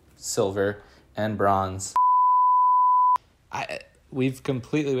gold, silver, and bronze. We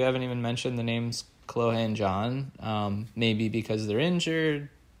haven't even mentioned the names Kolohe and John. Maybe because they're injured,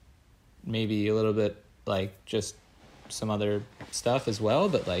 maybe a little bit like just some other stuff as well.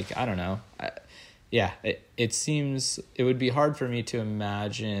 But like, I don't know. It seems it would be hard for me to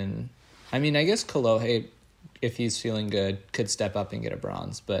imagine. I mean, I guess Kolohe, if he's feeling good, could step up and get a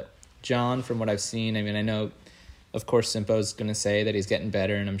bronze. But John, from what I've seen, I mean, I know, of course, Simpo's going to say that he's getting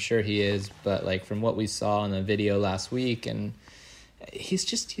better, and I'm sure he is. But like from what we saw in the video last week, and he's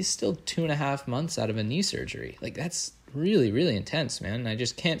still 2.5 months out of a knee surgery. Like that's really, really intense, man. I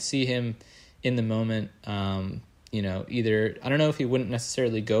just can't see him in the moment. Either I don't know if he wouldn't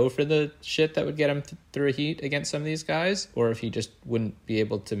necessarily go for the shit that would get him through a heat against some of these guys, or if he just wouldn't be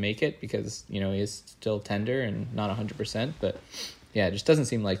able to make it because, he is still tender and not 100%. But yeah, it just doesn't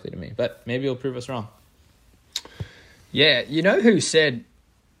seem likely to me. But maybe he'll prove us wrong. Yeah, who said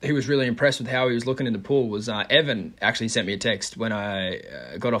he was really impressed with how he was looking in the pool was Evan. Actually sent me a text when I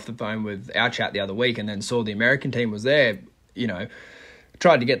got off the phone with our chat the other week and then saw the American team was there,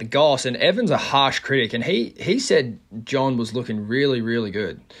 tried to get the goss, and Evan's a harsh critic, and he said John was looking really, really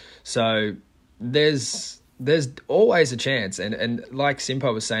good. So there's always a chance, and like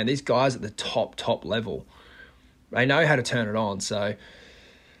Simpo was saying, these guys at the top level, they know how to turn it on. So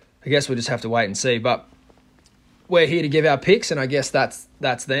I guess we'll just have to wait and see. But we're here to give our picks, and I guess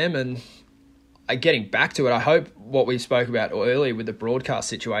that's them. And getting back to it, I hope what we spoke about earlier with the broadcast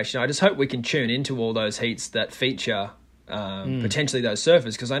situation, I just hope we can tune into all those heats that feature potentially those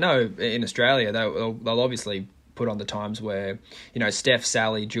surfers, because I know in Australia they'll obviously put on the times where Steph,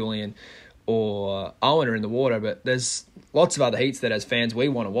 Sally, Julian or Owen are in the water, but there's lots of other heats that as fans we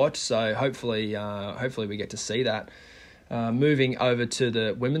want to watch, so hopefully we get to see that. Moving over to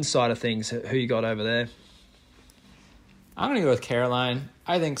the women's side of things, who you got over there? I'm going to go with Caroline.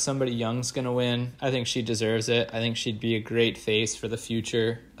 I think somebody young's going to win. I think she deserves it. I think she'd be a great face for the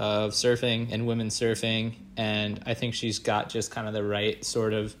future of surfing and women's surfing. And I think she's got just kind of the right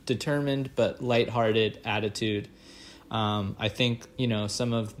sort of determined but lighthearted attitude. I think,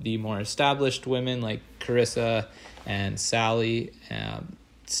 some of the more established women like Carissa and Sally,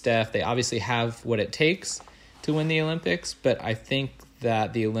 Steph, they obviously have what it takes to win the Olympics. But I think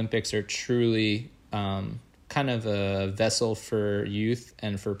that the Olympics are truly kind of a vessel for youth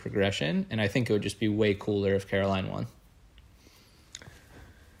and for progression, and I think it would just be way cooler if Caroline won.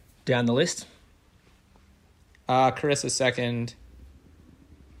 Down the list? Carissa second,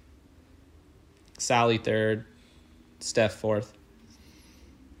 Sally third, Steph fourth.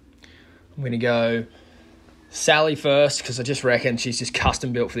 I'm going to go Sally first, because I just reckon she's just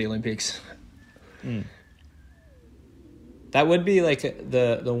custom built for the Olympics. That would be like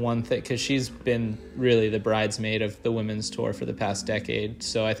the one thing, because she's been really the bridesmaid of the women's tour for the past decade.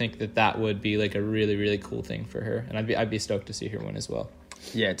 So I think that would be like a really, really cool thing for her, and I'd be stoked to see her win as well.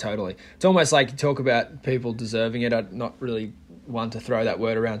 Yeah, totally. It's almost like you talk about people deserving it. I'm not really one to throw that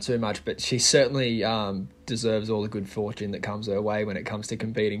word around too much, but she certainly deserves all the good fortune that comes her way when it comes to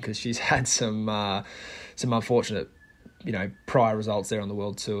competing, because she's had some unfortunate prior results there on the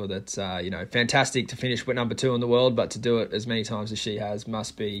world tour. That's fantastic to finish with number 2 in the world, but to do it as many times as she has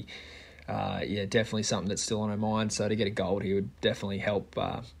must be definitely something that's still on her mind. So to get a gold here would definitely help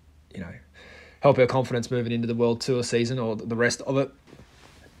help her confidence moving into the world tour season or the rest of it.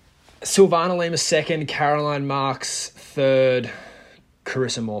 Silvana Lima second, Caroline Marks third,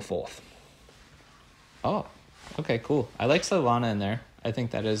 Carissa Moore fourth. Oh, okay, cool. I like Silvana in there. I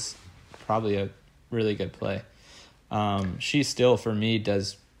think that is probably a really good play. She still, for me,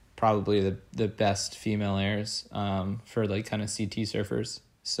 does probably the best female airs for like kind of CT surfers.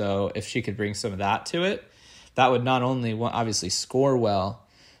 So if she could bring some of that to it, that would not only obviously score well,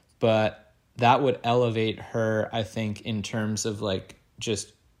 but that would elevate her, I think, in terms of like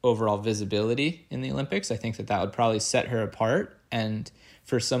just overall visibility in the Olympics. I think that would probably set her apart. And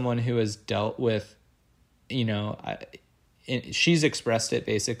for someone who has dealt with, she's expressed it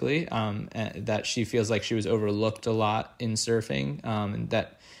basically, that she feels like she was overlooked a lot in surfing, and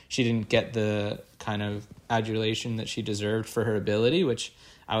that she didn't get the kind of adulation that she deserved for her ability, which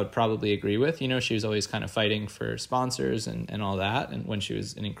I would probably agree with. She was always kind of fighting for sponsors and all that, and when she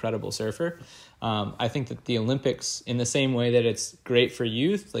was an incredible surfer. I think that the Olympics, in the same way that it's great for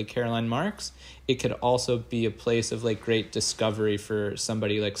youth, like Caroline Marks, it could also be a place of like great discovery for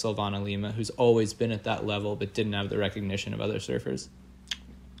somebody like Silvana Lima, who's always been at that level but didn't have the recognition of other surfers.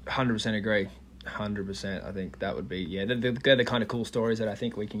 100% agree. 100%. I think that would be, they're the kind of cool stories that I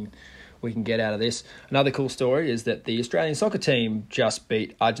think we can get out of this. Another cool story is that the Australian soccer team just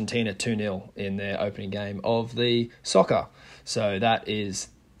beat Argentina 2-0 in their opening game of the soccer. So that is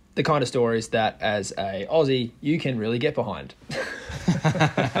the kind of stories that, as a Aussie, you can really get behind.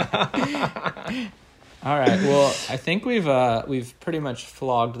 All right. Well, I think we've pretty much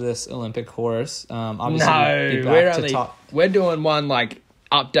flogged this Olympic horse. Obviously, we're doing one like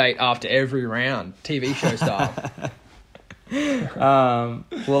update after every round, TV show style.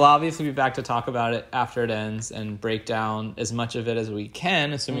 We'll obviously be back to talk about it after it ends and break down as much of it as we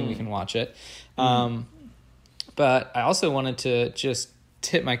can, assuming we can watch it. But I also wanted to just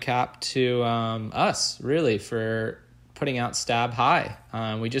tip my cap to us, really, for putting out Stab High.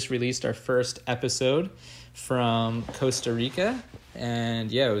 We just released our first episode from Costa Rica,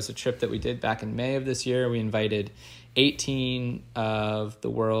 and it was a trip that we did back in May of this year. We invited 18 of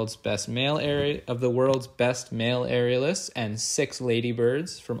the world's best male aerialists and 6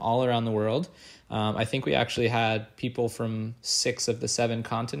 ladybirds from all around the world. I think we actually had people from 6 of the 7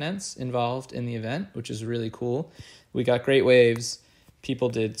 continents involved in the event, which is really cool. We got great waves. People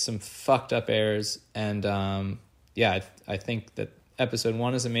did some fucked up airs, and I think that episode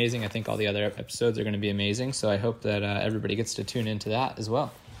 1 is amazing. I think all the other episodes are going to be amazing, so I hope that everybody gets to tune into that as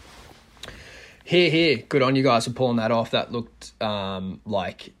well. Here. Good on you guys for pulling that off. That looked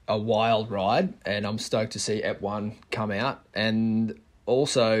like a wild ride, and I'm stoked to see Ep 1 come out. And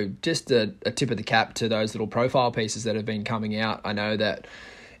also, just a tip of the cap to those little profile pieces that have been coming out. I know that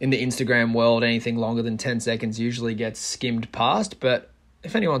in the Instagram world, anything longer than 10 seconds usually gets skimmed past, but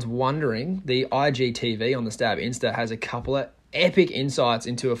if anyone's wondering, the IGTV on the Stab Insta has a couple of epic insights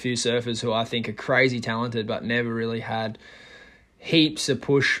into a few surfers who I think are crazy talented but never really had heaps of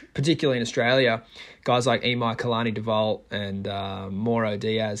push, particularly in Australia. Guys like Imai Kalani-Devault and Mauro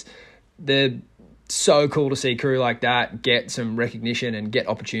Diaz. They're so cool to see crew like that get some recognition and get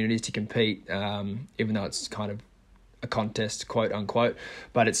opportunities to compete, even though it's kind of a contest, quote unquote.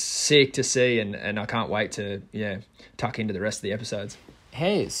 But it's sick to see, and I can't wait to tuck into the rest of the episodes.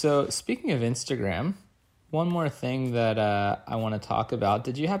 Hey, so speaking of Instagram, one more thing that I want to talk about.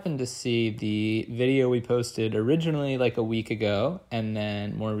 Did you happen to see the video we posted originally like a week ago, and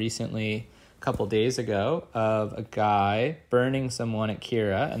then more recently a couple days ago, of a guy burning someone at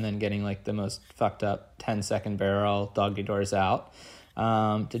Kira and then getting like the most fucked up 10-second barrel doggy doors out?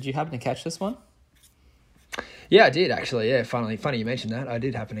 Did you happen to catch this one? Yeah, I did actually. Yeah, funny you mentioned that. I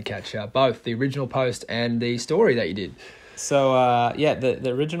did happen to catch both the original post and the story that you did. So, the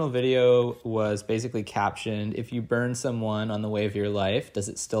original video was basically captioned, "If you burn someone on the way of your life, does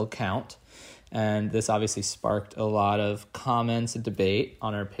it still count?" And this obviously sparked a lot of comments and debate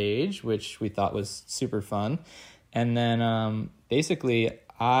on our page, which we thought was super fun. And then basically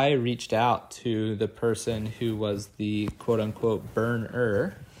I reached out to the person who was the quote-unquote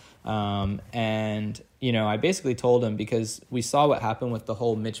burner. And, I basically told him, because we saw what happened with the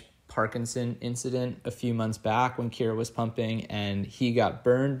whole Mitch Parkinson incident a few months back when Kira was pumping, and he got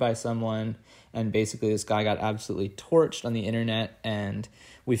burned by someone, and basically this guy got absolutely torched on the internet, and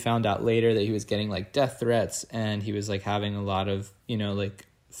we found out later that he was getting like death threats, and he was like having a lot of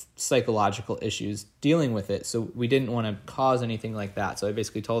psychological issues dealing with it. So we didn't want to cause anything like that. So I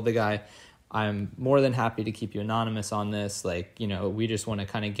basically told the guy, I'm more than happy to keep you anonymous on this. We just want to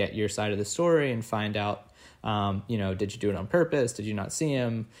kind of get your side of the story and find out, did you do it on purpose? Did you not see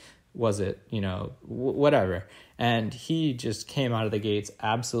him? Was it, whatever. And he just came out of the gates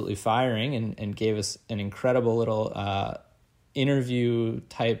absolutely firing and gave us an incredible little interview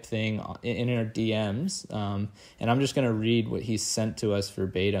type thing in our DMs. And I'm just going to read what he sent to us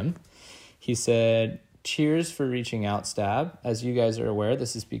verbatim. He said, cheers for reaching out, Stab. As you guys are aware,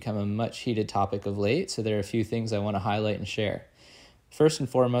 this has become a much heated topic of late, so there are a few things I want to highlight and share. First and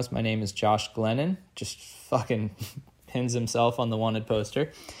foremost, my name is Josh Glennon, just fucking pins himself on the wanted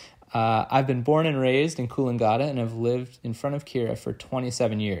poster. I've been born and raised in Coolangatta and have lived in front of Kirra for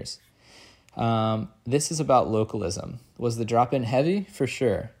 27 years. This is about localism. Was the drop-in heavy? For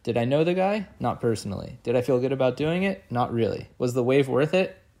sure. Did I know the guy? Not personally. Did I feel good about doing it? Not really. Was the wave worth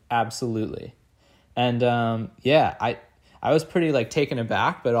it? Absolutely. And I was pretty like taken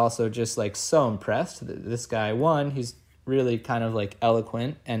aback, but also just like so impressed that this guy, one, he's really kind of like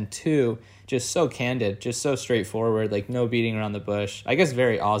eloquent, and two, just so candid, just so straightforward, like no beating around the bush. I guess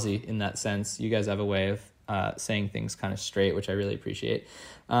very Aussie in that sense. You guys have a way of saying things kind of straight, which I really appreciate.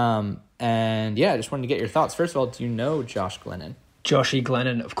 And yeah, I just wanted to get your thoughts. First of all, do you know Josh Glennon? Joshy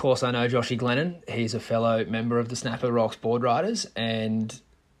Glennon, of course I know Joshy Glennon. He's a fellow member of the Snapper Rocks Board Riders and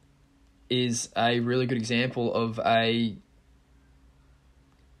is a really good example of a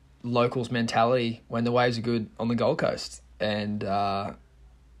locals mentality when the waves are good on the Gold Coast. And I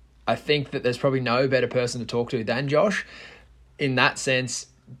think that there's probably no better person to talk to than Josh in that sense,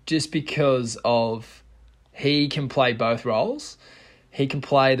 just because of he can play both roles. He can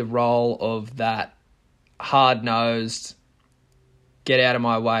play the role of that hard-nosed, get out of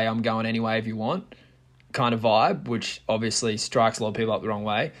my way, I'm going any way if you want kind of vibe, which obviously strikes a lot of people up the wrong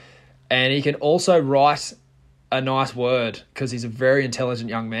way. And he can also write a nice word because he's a very intelligent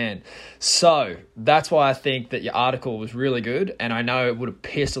young man. So that's why I think that your article was really good, and I know it would have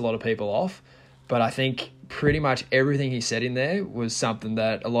pissed a lot of people off, but I think pretty much everything he said in there was something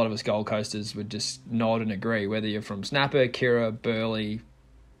that a lot of us Gold Coasters would just nod and agree, whether you're from Snapper, Kirra, Burleigh,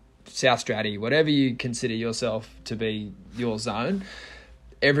 South Stratty, whatever you consider yourself to be your zone.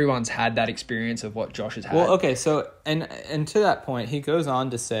 Everyone's had that experience of what Josh has had. Well, okay, so and to that point, he goes on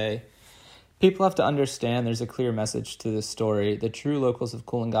to say, people have to understand there's a clear message to this story. The true locals of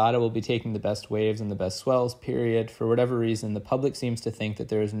Coolangatta will be taking the best waves and the best swells, period. For whatever reason, the public seems to think that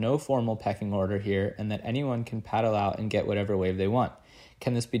there is no formal pecking order here and that anyone can paddle out and get whatever wave they want.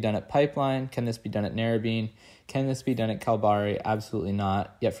 Can this be done at Pipeline? Can this be done at Narrabeen? Can this be done at Kalbarri? Absolutely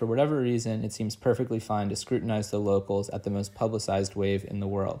not. Yet for whatever reason, it seems perfectly fine to scrutinize the locals at the most publicized wave in the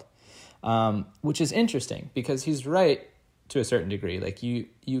world. Which is interesting because he's right to a certain degree. Like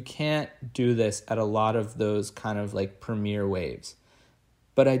you can't do this at a lot of those kind of like premier waves.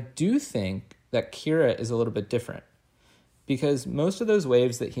 But I do think that Kirra is a little bit different because most of those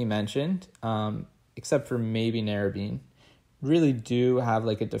waves that he mentioned, except for maybe Narrabeen, really do have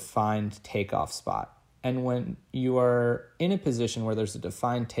like a defined takeoff spot. And when you are in a position where there's a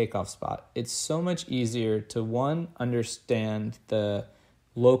defined takeoff spot, it's so much easier to, one, understand the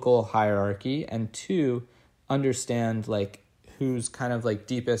local hierarchy, and two, understand like who's kind of like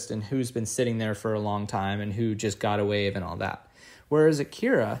deepest and who's been sitting there for a long time and who just got a wave and all that. Whereas at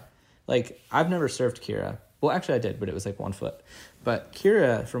Kirra, like I've never surfed Kirra. Well, actually I did, but it was like 1 foot. But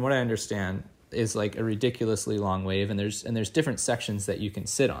Kirra, from what I understand, is like a ridiculously long wave, and there's different sections that you can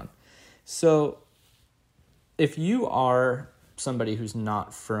sit on. So if you are somebody who's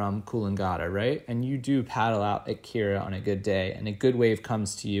not from Coolangatta, right, and you do paddle out at Kirra on a good day and a good wave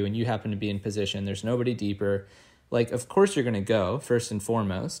comes to you and you happen to be in position, there's nobody deeper, like of course you're going to go first and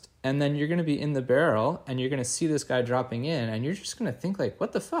foremost, and then you're going to be in the barrel and you're going to see this guy dropping in and you're just going to think like,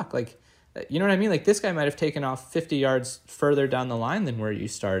 what the fuck? Like, you know what I mean? Like this guy might have taken off 50 yards further down the line than where you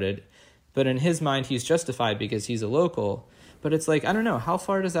started, but in his mind he's justified because he's a local. But it's like, I don't know, how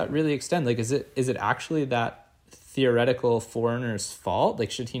far does that really extend? Like is it actually that theoretical foreigner's fault?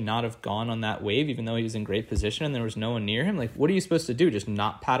 Like should he not have gone on that wave even though he was in great position and there was no one near him? Like what are you supposed to do, just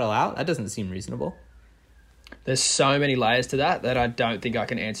not paddle out? That doesn't seem reasonable. There's so many layers to that I don't think I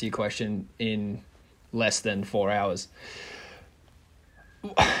can answer your question in less than 4 hours.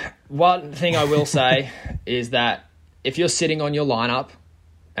 One thing I will say is that if you're sitting on your lineup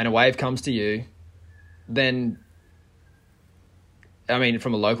and a wave comes to you, then I mean,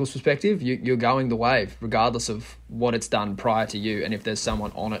 from a local's perspective, you're going the wave, regardless of what it's done prior to you and if there's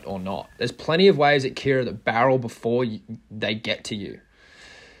someone on it or not. There's plenty of waves at Kirra that barrel before they get to you.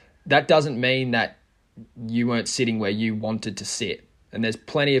 That doesn't mean that you weren't sitting where you wanted to sit. And there's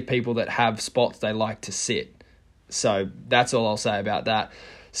plenty of people that have spots they like to sit. So that's all I'll say about that.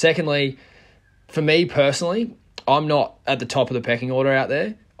 Secondly, for me personally, I'm not at the top of the pecking order out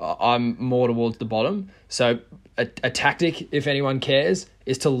there. I'm more towards the bottom. So a tactic, if anyone cares,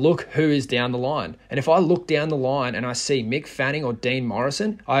 is to look who is down the line. And if I look down the line and I see Mick Fanning or Dean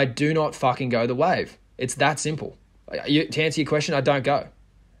Morrison, I do not fucking go the wave. It's that simple. To answer your question, I don't go.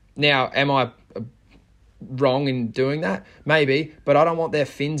 Now, am I wrong in doing that? Maybe, but I don't want their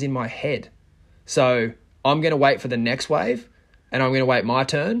fins in my head. So I'm going to wait for the next wave, and I'm going to wait my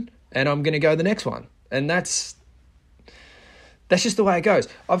turn, and I'm going to go the next one. And that's just the way it goes.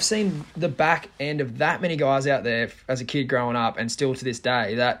 I've seen the back end of that many guys out there as a kid growing up, and still to this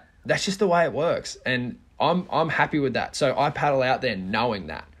day, that's just the way it works. And I'm happy with that. So I paddle out there knowing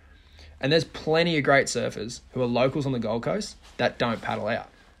that. And there's plenty of great surfers who are locals on the Gold Coast that don't paddle out.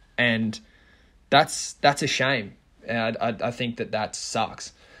 And that's a shame. And I think that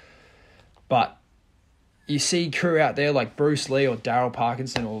sucks. But you see crew out there like Bruce Lee or Daryl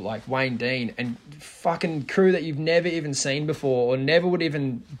Parkinson or like Wayne Dean, and fucking crew that you've never even seen before, or never would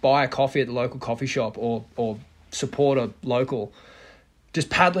even buy a coffee at the local coffee shop or support a local, just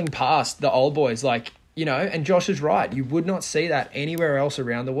paddling past the old boys. Like, you know, and Josh is right. You would not see that anywhere else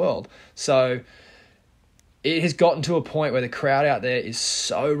around the world. So it has gotten to a point where the crowd out there is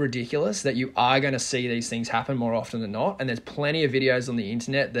so ridiculous that you are going to see these things happen more often than not. And there's plenty of videos on the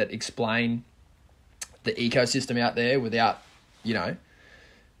internet that explain the ecosystem out there without, you know.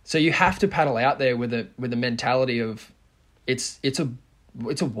 So you have to paddle out there with a mentality of it's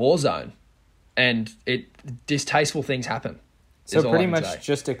a war zone, and distasteful things happen. So pretty much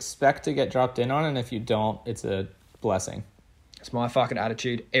just expect to get dropped in on, and if you don't, it's a blessing. It's my fucking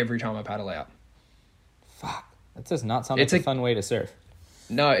attitude every time I paddle out. Fuck. That does not sound like a fun way to surf.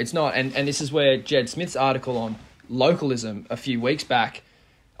 No, it's not. And this is where Jed Smith's article on localism a few weeks back,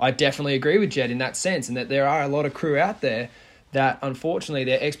 I definitely agree with Jed in that sense, and that there are a lot of crew out there that unfortunately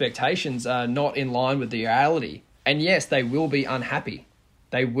their expectations are not in line with the reality. And yes, they will be unhappy.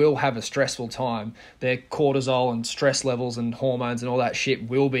 They will have a stressful time. Their cortisol and stress levels and hormones and all that shit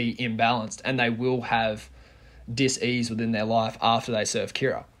will be imbalanced, and they will have dis-ease within their life after they surf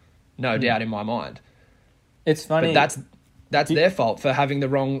Kira. No doubt in my mind. It's funny. But that's their fault for having the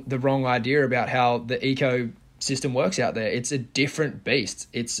wrong idea about how the ecosystem works out there. It's a different beast.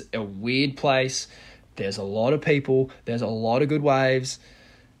 It's a weird place. There's a lot of people. There's a lot of good waves.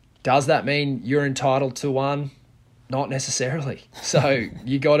 Does that mean you're entitled to one? Not necessarily. So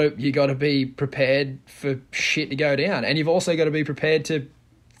you gotta be prepared for shit to go down, and you've also got to be prepared to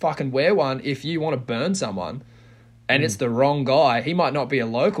fucking wear one if you want to burn someone, and it's the wrong guy. He might not be a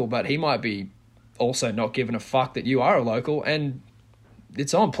local, but he might be also not giving a fuck that you are a local, and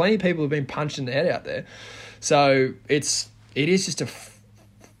it's on. Plenty of people have been punched in the head out there, so it is just a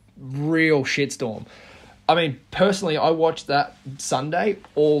real shitstorm. I mean, personally, I watched that Sunday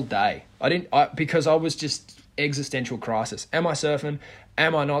all day. Because I was just existential crisis. Am I surfing?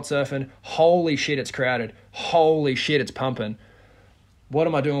 Am I not surfing? Holy shit, it's crowded. Holy shit, it's pumping. What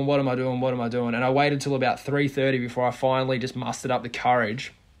am I doing? What am I doing? What am I doing? And I waited till about 3:30 before I finally just mustered up the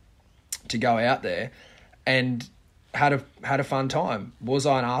courage to go out there, and had a fun time. Was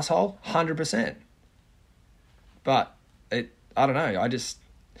I an asshole? 100%. But I don't know.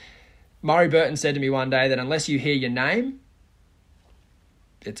 Murray Burton said to me one day that unless you hear your name,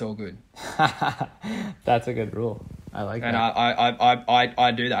 it's all good. That's a good rule. I like that. And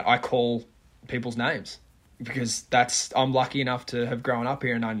I do that. I call people's names because I'm lucky enough to have grown up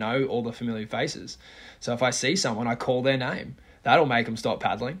here and I know all the familiar faces. So if I see someone, I call their name. That'll make them stop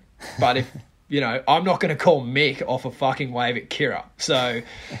paddling. But if, I'm not going to call Mick off a fucking wave at Kira. So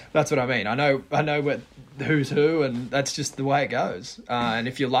that's what I mean. I know what who's who, and that's just the way it goes. And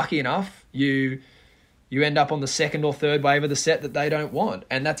if you're lucky enough, you end up on the second or third wave of the set that they don't want.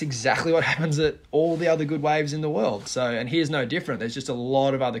 And that's exactly what happens at all the other good waves in the world. So, and here's no different. There's just a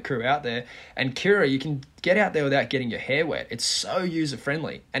lot of other crew out there. And Kira, you can get out there without getting your hair wet. It's so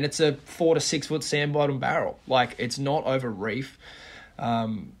user-friendly. And it's a 4 to 6 foot sand bottom barrel. Like, it's not over reef.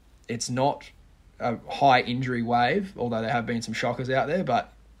 It's not a high injury wave, although there have been some shockers out there.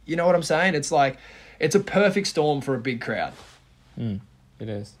 But you know what I'm saying? It's like, it's a perfect storm for a big crowd. It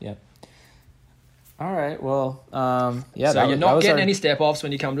is, yeah. All right, well, yeah. So you're not getting any step-offs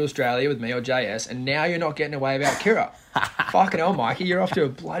when you come to Australia with me or JS, and now you're not getting away about Kira. Fucking hell, Mikey, you're off to a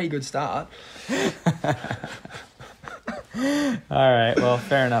bloody good start. All right, well,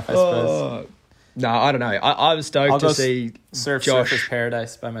 fair enough, I suppose. No, I don't know. I was stoked to see surf Josh. Surfers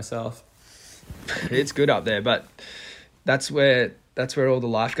Paradise by myself. It's good up there, but that's where all the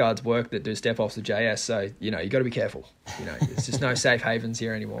lifeguards work that do step-offs with JS. So, you got to be careful. There's just no safe havens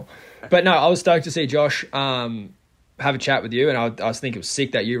here anymore. But no, I was stoked to see Josh have a chat with you, and I think it was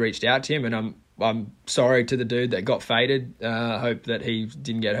sick that you reached out to him, and I'm sorry to the dude that got faded. I hope that he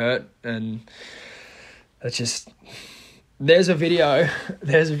didn't get hurt, and it's just... There's a video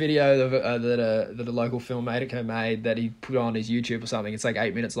that a local filmmaker made that he put on his YouTube or something. It's like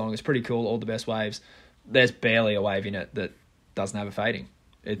 8 minutes long. It's pretty cool. All the best waves. There's barely a wave in it that doesn't have a fading.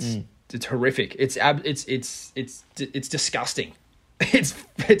 It's horrific. It's disgusting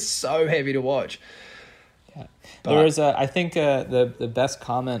It's so heavy to watch. Yeah. There was I think the best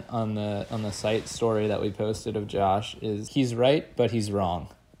comment on the site story that we posted of Josh is he's right, but he's wrong.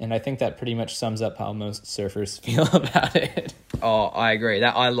 And I think that pretty much sums up how most surfers feel about it. Oh, I agree.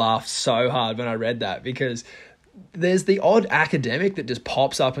 That I laughed so hard when I read that, because there's the odd academic that just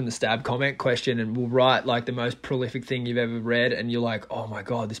pops up in the Stab comment question and will write like the most prolific thing you've ever read, and you're like, oh my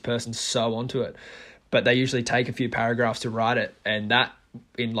God, this person's so onto it. But they usually take a few paragraphs to write it, and that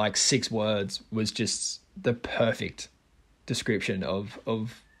in like 6 words was just the perfect description of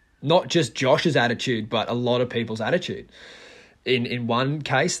not just Josh's attitude, but a lot of people's attitude. In one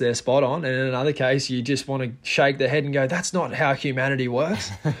case, they're spot on, and in another case, you just want to shake the head and go, that's not how humanity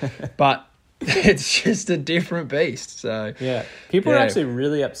works. But it's just a different beast. So yeah, people are actually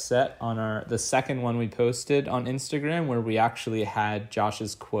really upset on the second one we posted on Instagram, where we actually had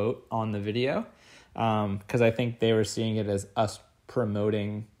Josh's quote on the video, because I think they were seeing it as us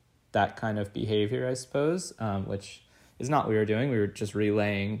promoting that kind of behavior, I suppose, which is not what we were doing. We were just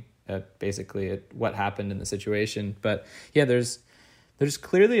relaying basically what happened in the situation. But yeah, there's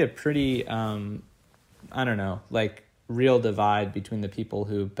clearly a pretty I don't know, like real divide between the people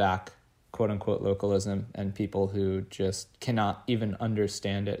who back quote unquote localism and people who just cannot even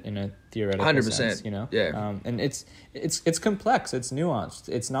understand it in a theoretical 100%, sense, you know? Yeah. And it's complex, it's nuanced,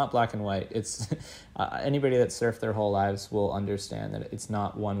 it's not black and white. It's anybody that surfed their whole lives will understand that it's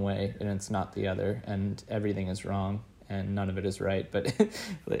not one way and it's not the other, and everything is wrong and none of it is right, but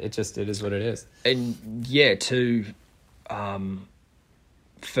it is what it is. And yeah, to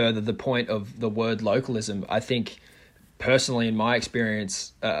further the point of the word localism, I think personally in my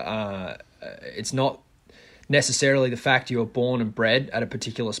experience, it's not necessarily the fact you're born and bred at a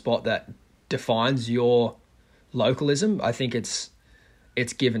particular spot that defines your localism. I think it's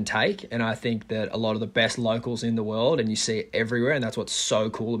give and take, and I think that a lot of the best locals in the world, and you see it everywhere, and that's what's so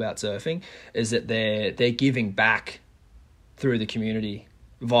cool about surfing, is that they're giving back through the community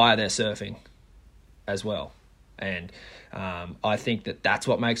via their surfing as well. And I think that that's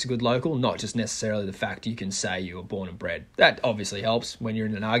what makes a good local, not just necessarily the fact you can say you were born and bred. That obviously helps when you're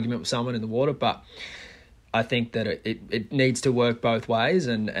in an argument with someone in the water, but I think that it needs to work both ways,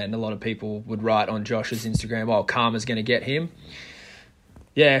 and a lot of people would write on Josh's Instagram, oh, karma's going to get him.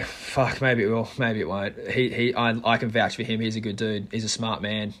 Yeah, fuck, maybe it will, maybe it won't. I can vouch for him. He's a good dude. He's a smart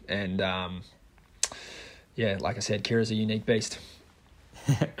man, and yeah, like I said, Kira's a unique beast.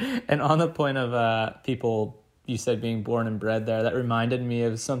 And on the point of people, you said being born and bred there, that reminded me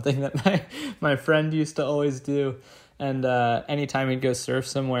of something that my friend used to always do. And anytime he'd go surf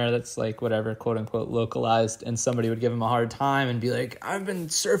somewhere that's like whatever, quote unquote, localized, and somebody would give him a hard time and be like, I've been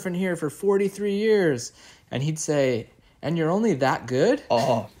surfing here for 43 years. And he'd say, and you're only that good?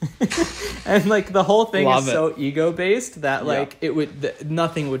 Oh. And like the whole thing Love is it. so ego-based that like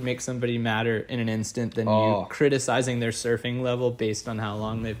nothing would make somebody madder in an instant than you criticizing their surfing level based on how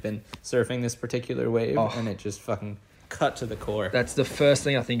long they've been surfing this particular wave. And it just fucking cut to the core. That's the first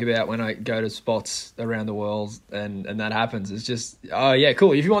thing I think about when I go to spots around the world and that happens. It's just, oh yeah,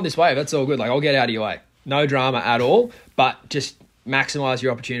 cool. If you want this wave, that's all good. Like, I'll get out of your way. No drama at all, but just maximize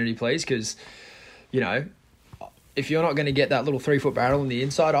your opportunity, please. Because, you know, if you're not going to get that little 3-foot barrel on the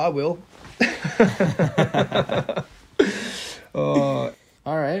inside, I will. All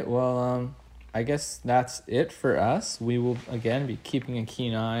right. Well, I guess that's it for us. We will, again, be keeping a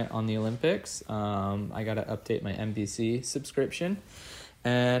keen eye on the Olympics. I got to update my NBC subscription,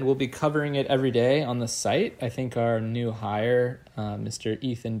 and we'll be covering it every day on the site. I think our new hire, Mr.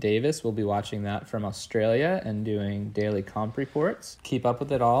 Ethan Davis, will be watching that from Australia and doing daily comp reports. Keep up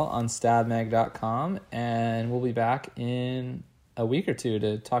with it all on stabmag.com, and we'll be back in a week or two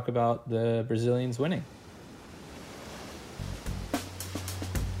to talk about the Brazilians winning.